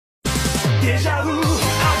Deja vu,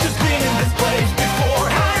 I've just been in this place before.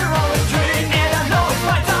 Higher on the dream, and I know it's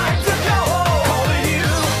my time to go home. Calling you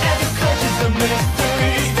as it searches the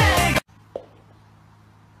mystery. Staying.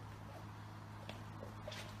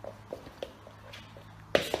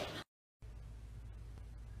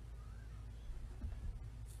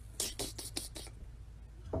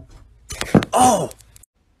 Oh!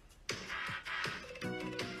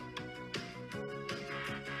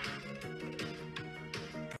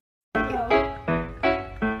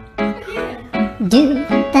 Do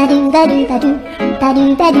ba do ba do ba do ba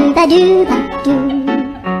do ba do ba do ba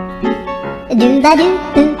do ba do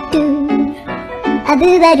boo do a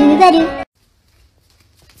boo ba do ba do.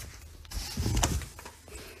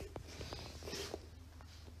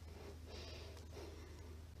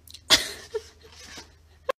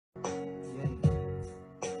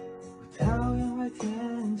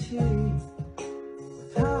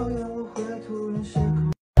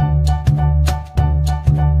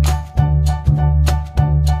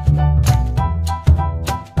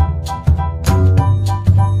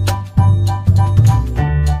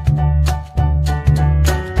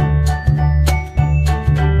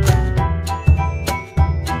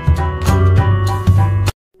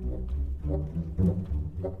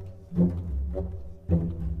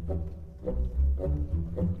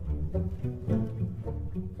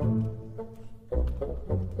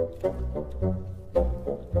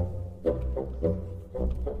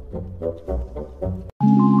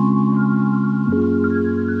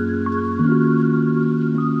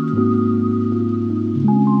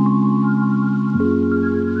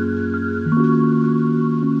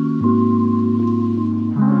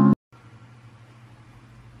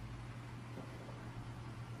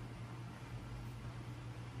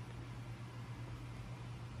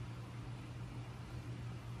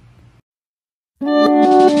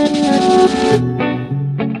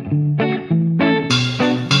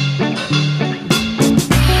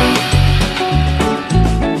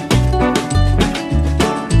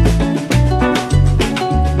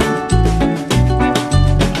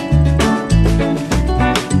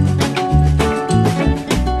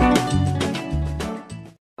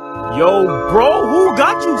 Yo, bro, who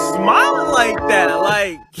got you smiling like that?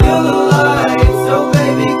 Like, kill the light, so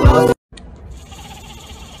baby, close.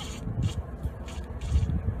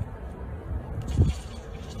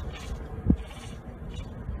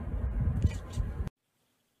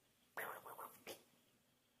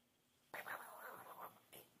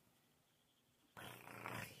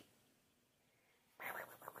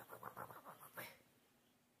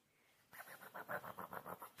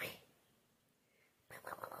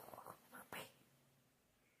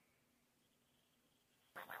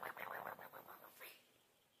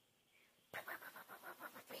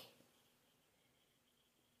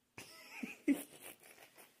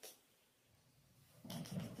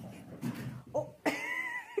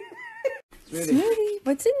 Smoothie,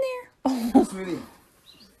 what's in there? Oh, Smoothie.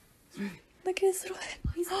 Look at his little head.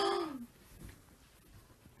 He's oh.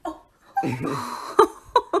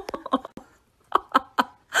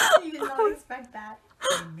 You did not expect that.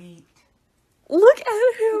 Meat. Look at him.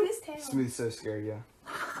 Look at his tail. Smoothie's so scared, yeah.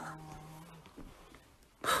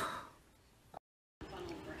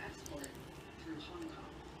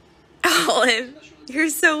 Olive, you're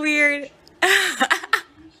so weird.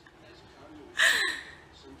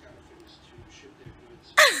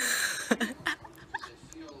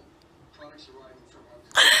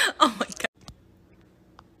 Oh my god.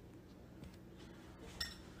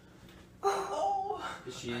 Oh.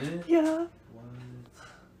 Is she in it? Yeah. What?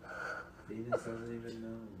 Venus doesn't even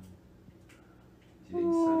know. Do you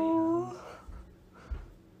think Sunny knows?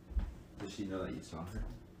 Does she know that you saw her?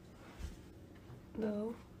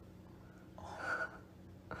 No.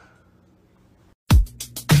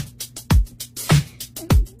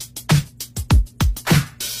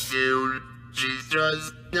 She's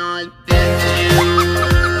just not dead.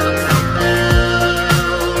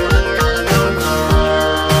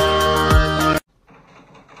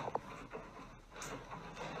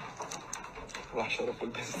 Shut up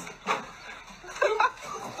with this.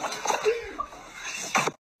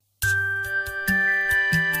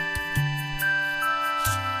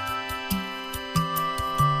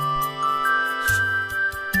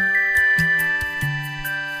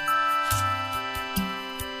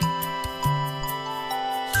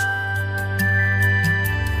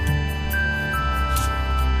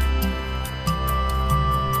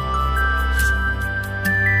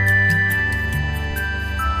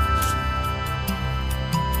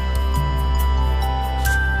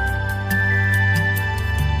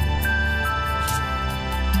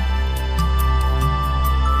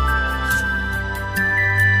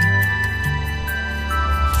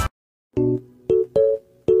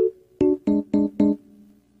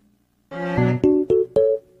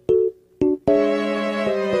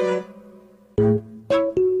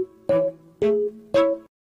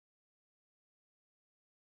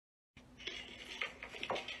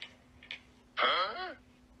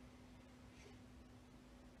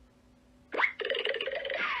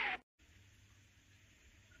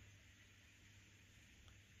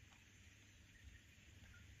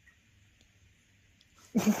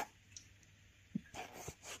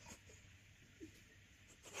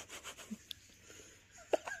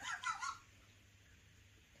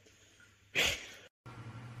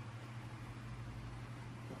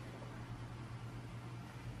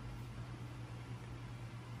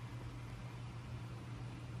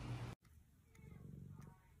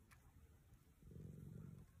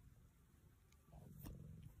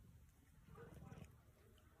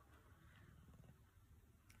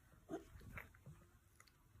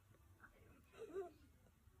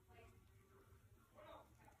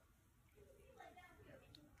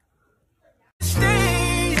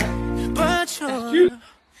 But you're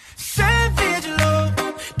savage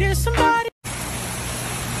love. There's somebody.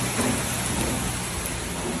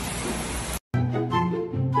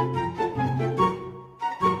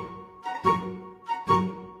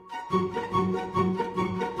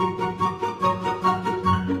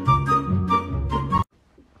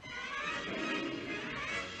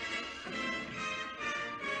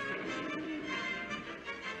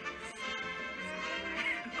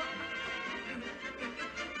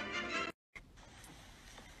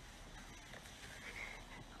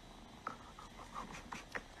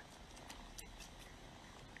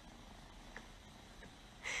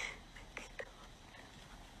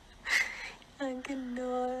 I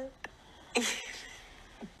cannot.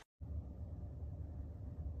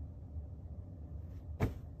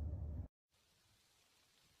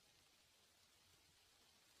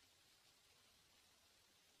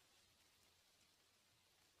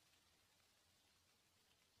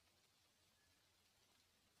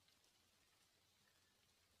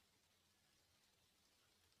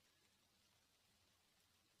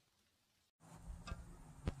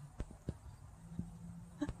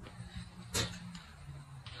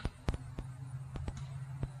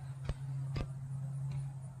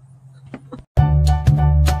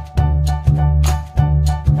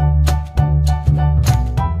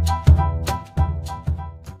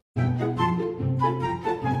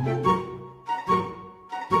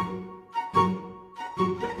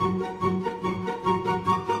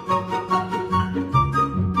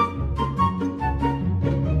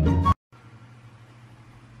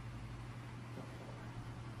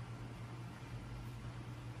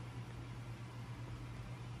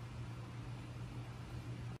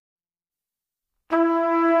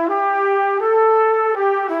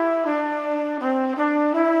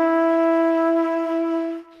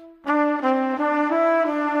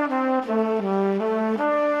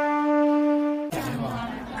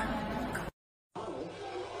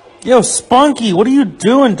 Yo, Spunky, what are you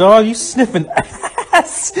doing, dog? You sniffing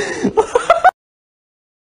ass?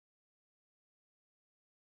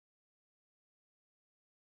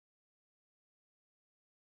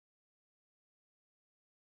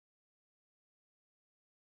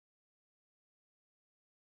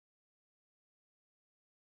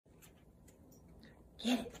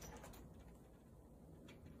 Get it.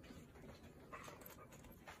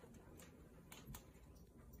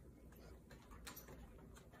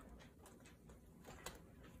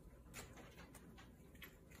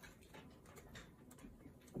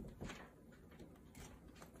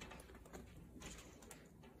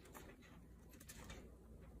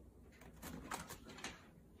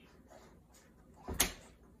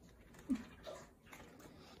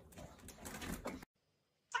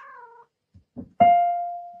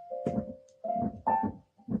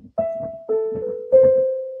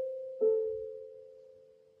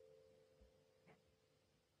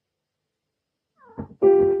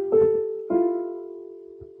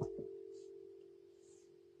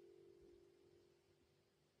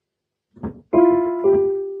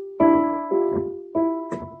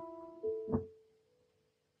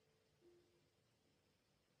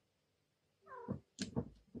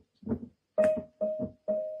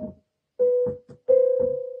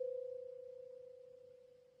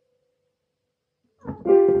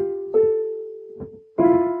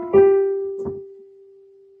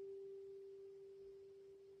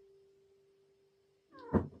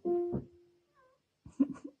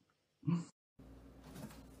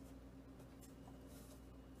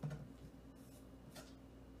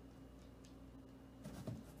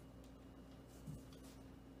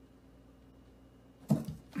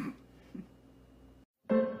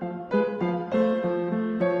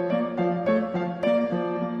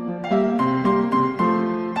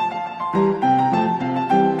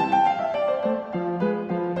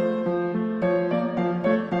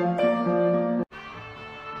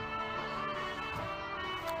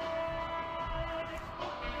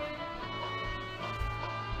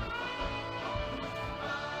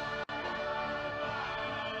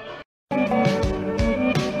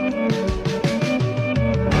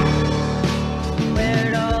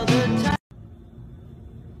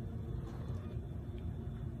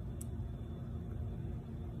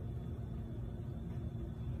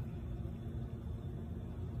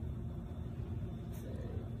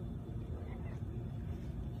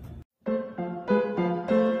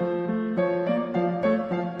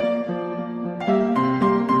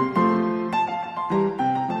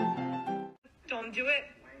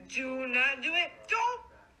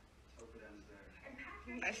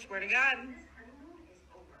 I swear to God.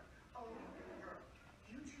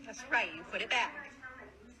 That's right, you put it back.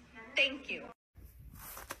 Thank you.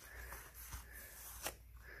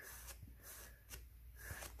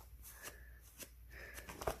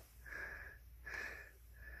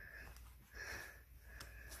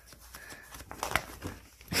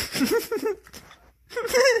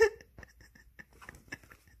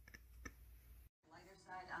 Lighter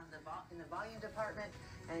side on in the volume department,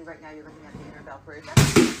 and right now you're looking at the inner bell bridge.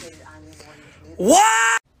 That's located on your morning commute.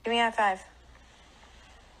 What? Give me a high five.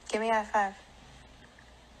 Give me a high five.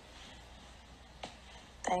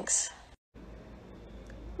 Thanks.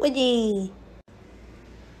 Woody.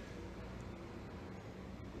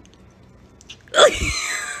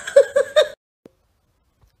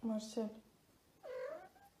 Marcel.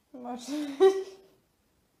 Marcel.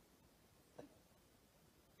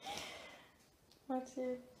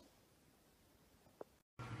 Marcel.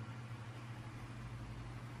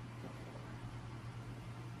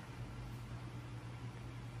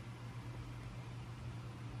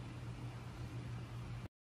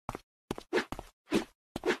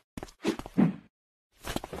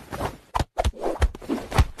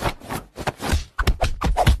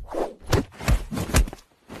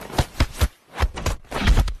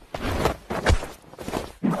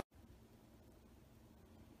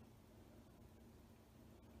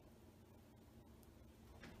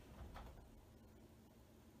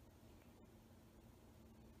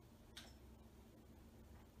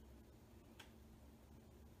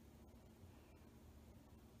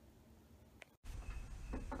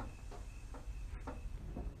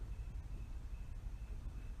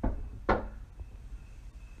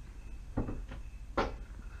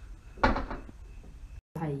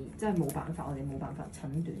係真係冇辦法，我哋冇辦法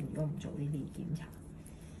診斷，如果唔做呢啲檢查，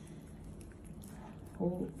好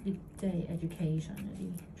啲即係 education 嗰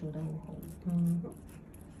啲做得好好。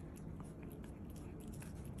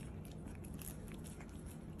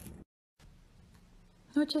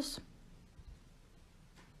Noches.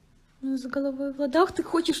 С головой в ладах, ты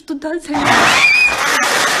хочешь туда залезть?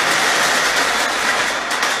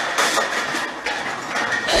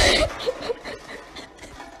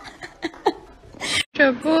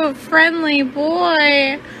 A friendly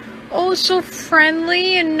boy. Oh, so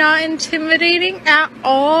friendly and not intimidating at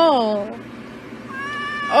all.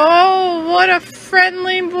 Oh, what a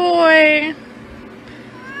friendly boy.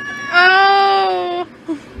 Oh.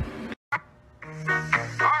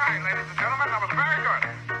 Alright, ladies and gentlemen, that was very good.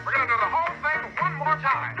 We're gonna do the whole thing one more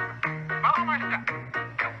time. Follow my step.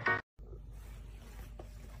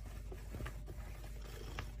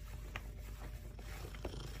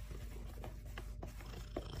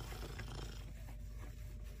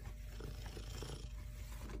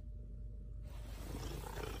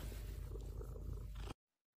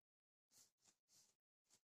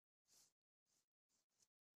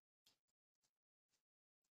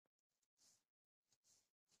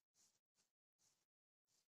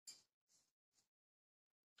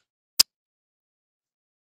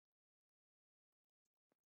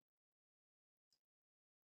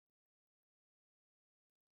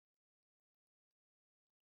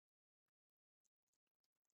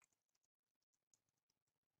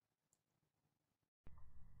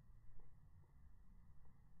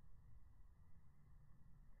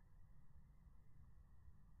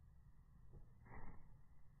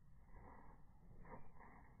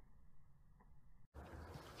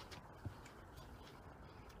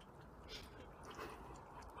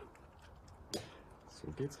 So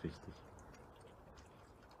geht's richtig.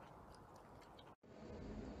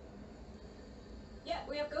 Yeah,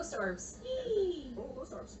 we have ghost orbs. Yay! Oh,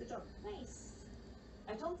 ghost orbs. Good job. Nice.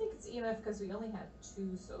 I don't think it's EMF because we only have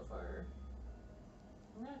 2 so far.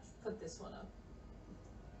 I'm gonna put this one up.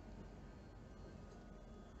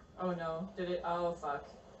 Oh no, did it? Oh fuck.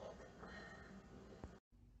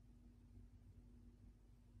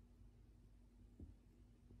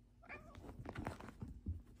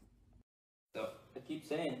 So I keep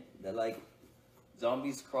saying that like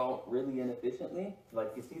zombies crawl really inefficiently.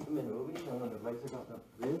 Like you see them in movies and when the legs are going up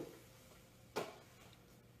this.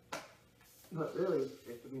 But really,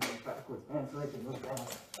 they should be going backwards and so they can move down.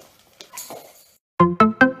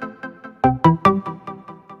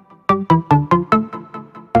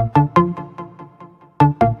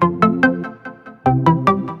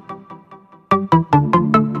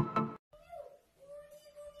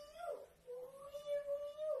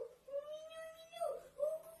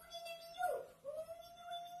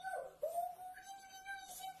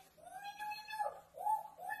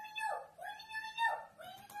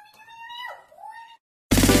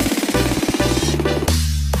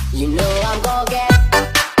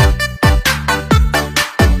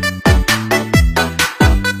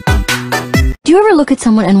 look at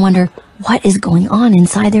someone and wonder what is going on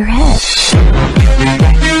inside their head?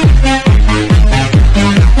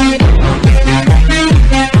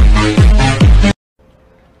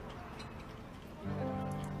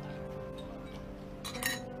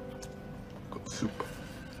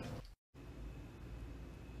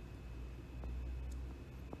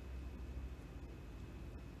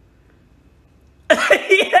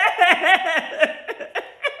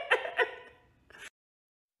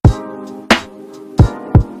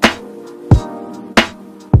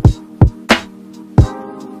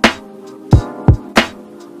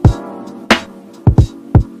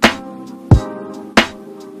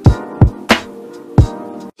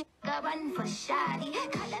 Run for shoddy.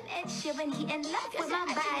 Call up Ed Sheeran, he in love with my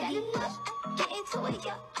body. Get into it,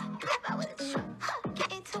 yo. Clap out with a truck.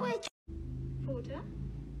 Get into it. Pfote.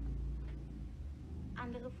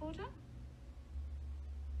 Andere Pfote.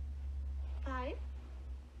 5.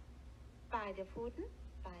 Beide Pfoten.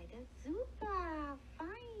 Beide super.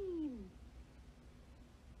 Fein.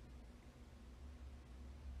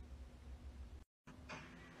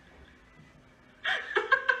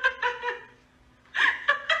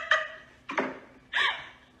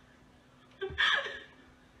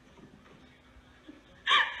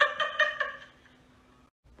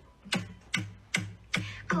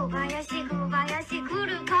小林来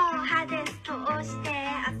る後派手通して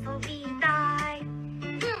遊びたい。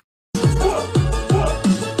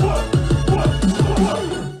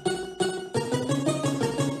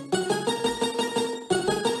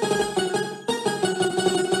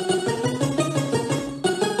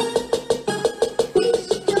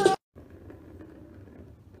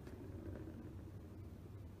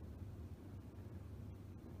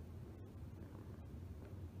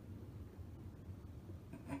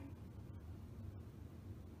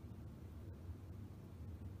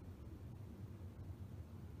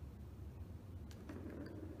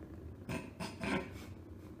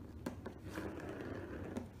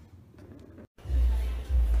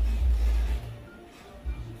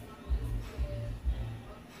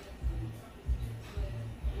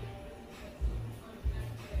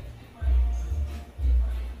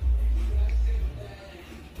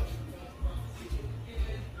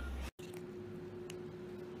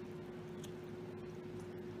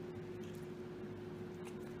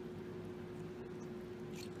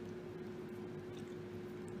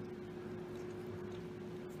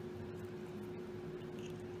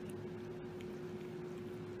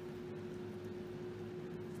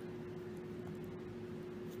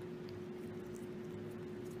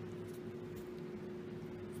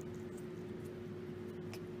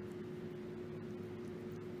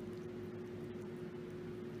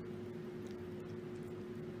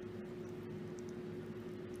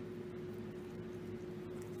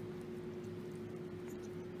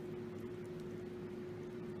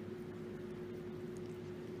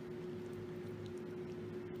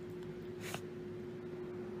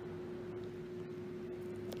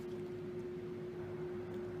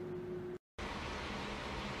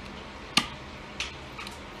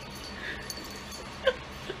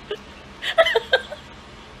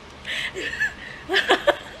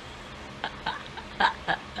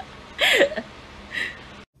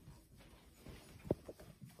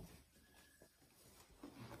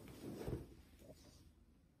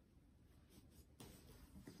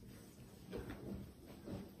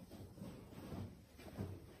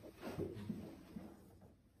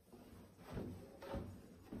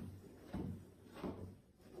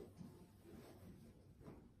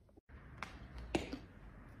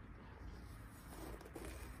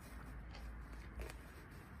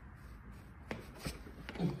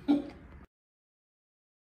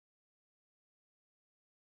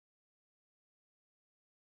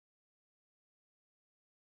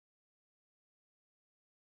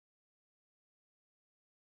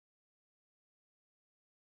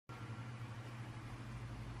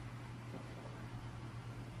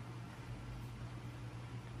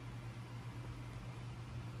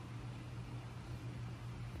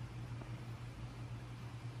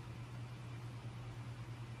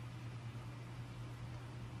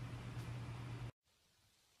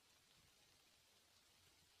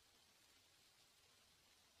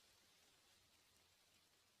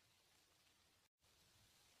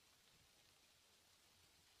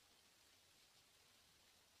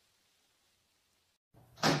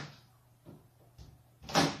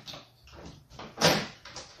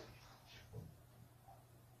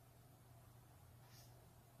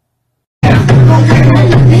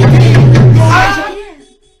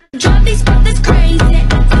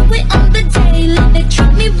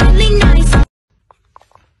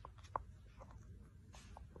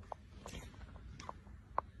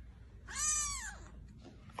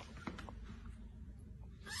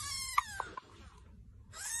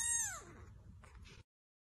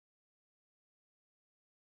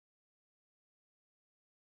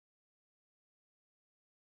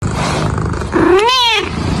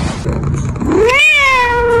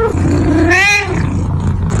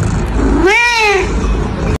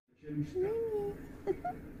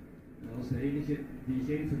de enige die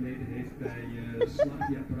geen verleden heeft bij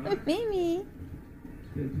Slavia Praag. Mimi.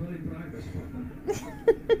 Speelt wel in Praag bij Sparta.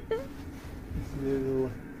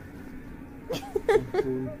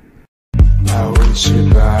 I want you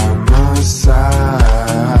by my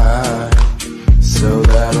side, so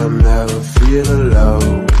that I'll never feel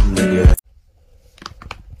alone again.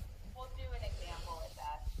 We'll do an example with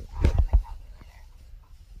that on the calculator.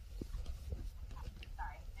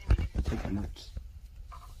 Sorry. Take your notes.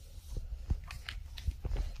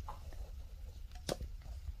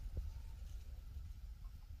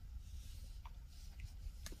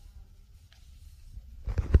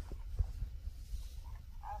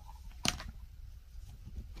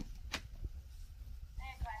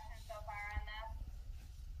 Any questions so far on this?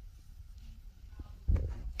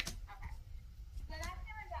 Okay. The next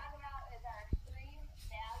thing we're talking about is our extreme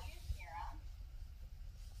value theorem.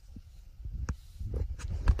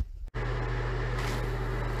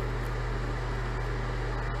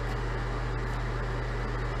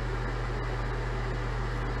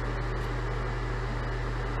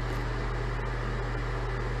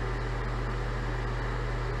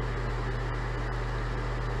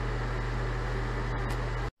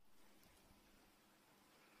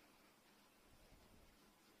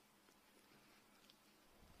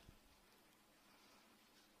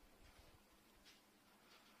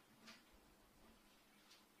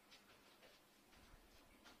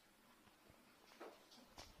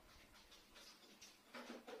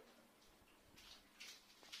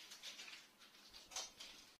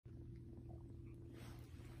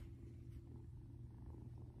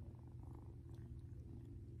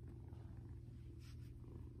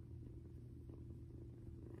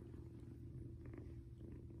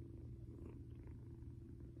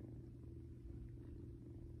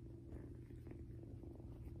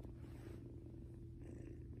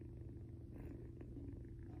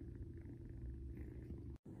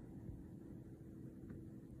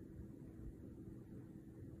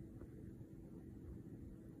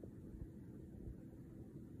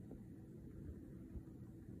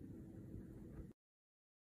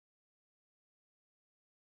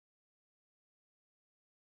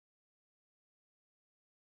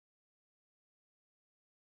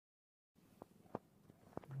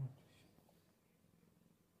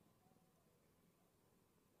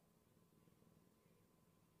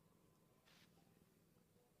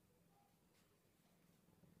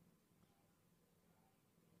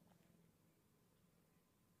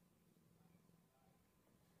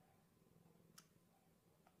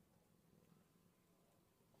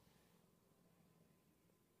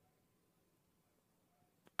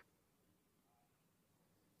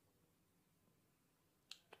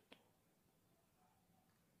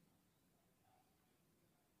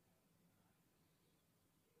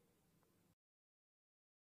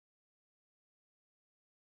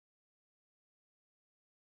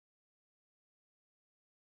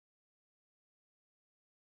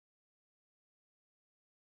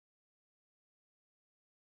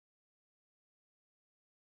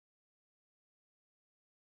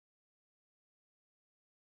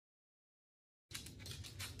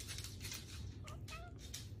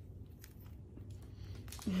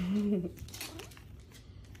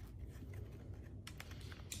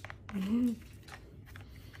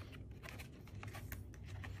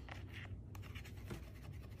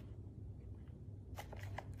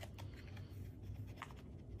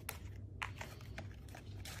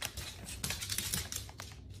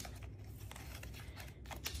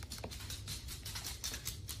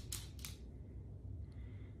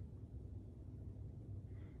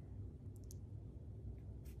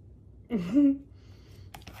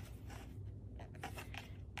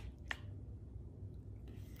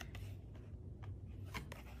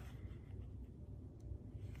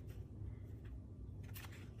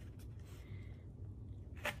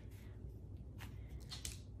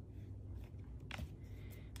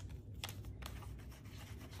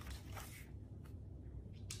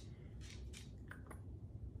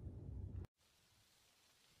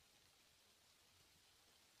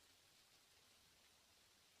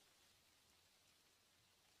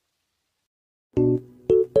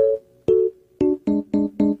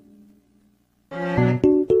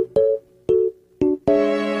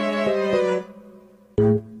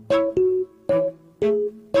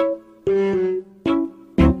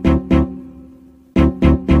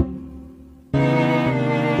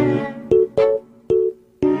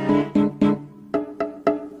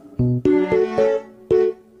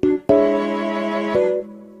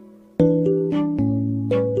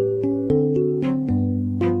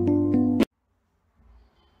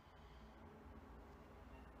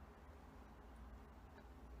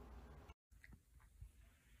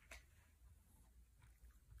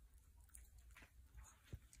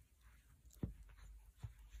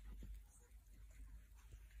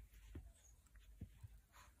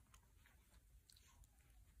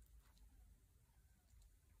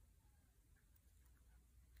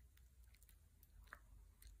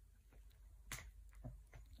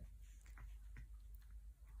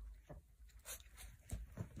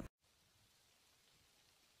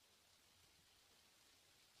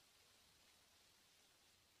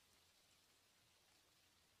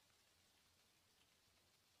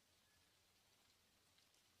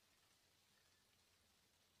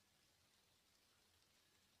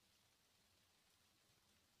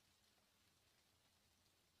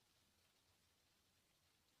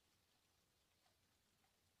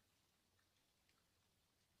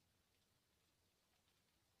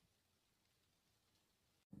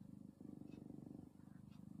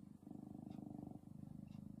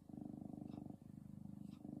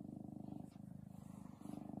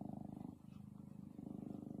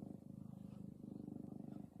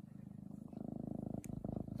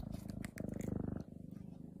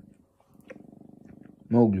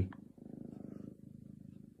 Mowgli.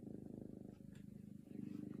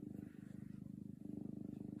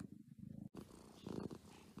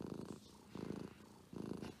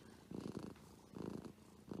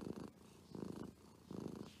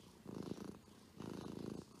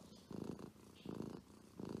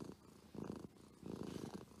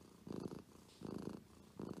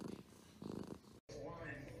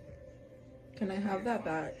 Can I have that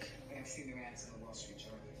back?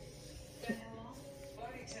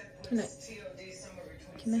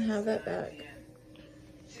 Can I have that back?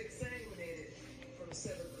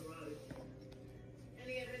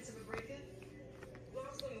 Any evidence of a break-in?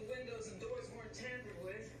 Locks on the windows and doors weren't tampered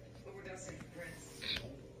with, but we're dusting for prints.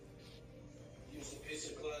 Use a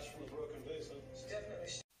piece of glass from a broken vase, huh? It's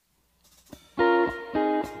definitely.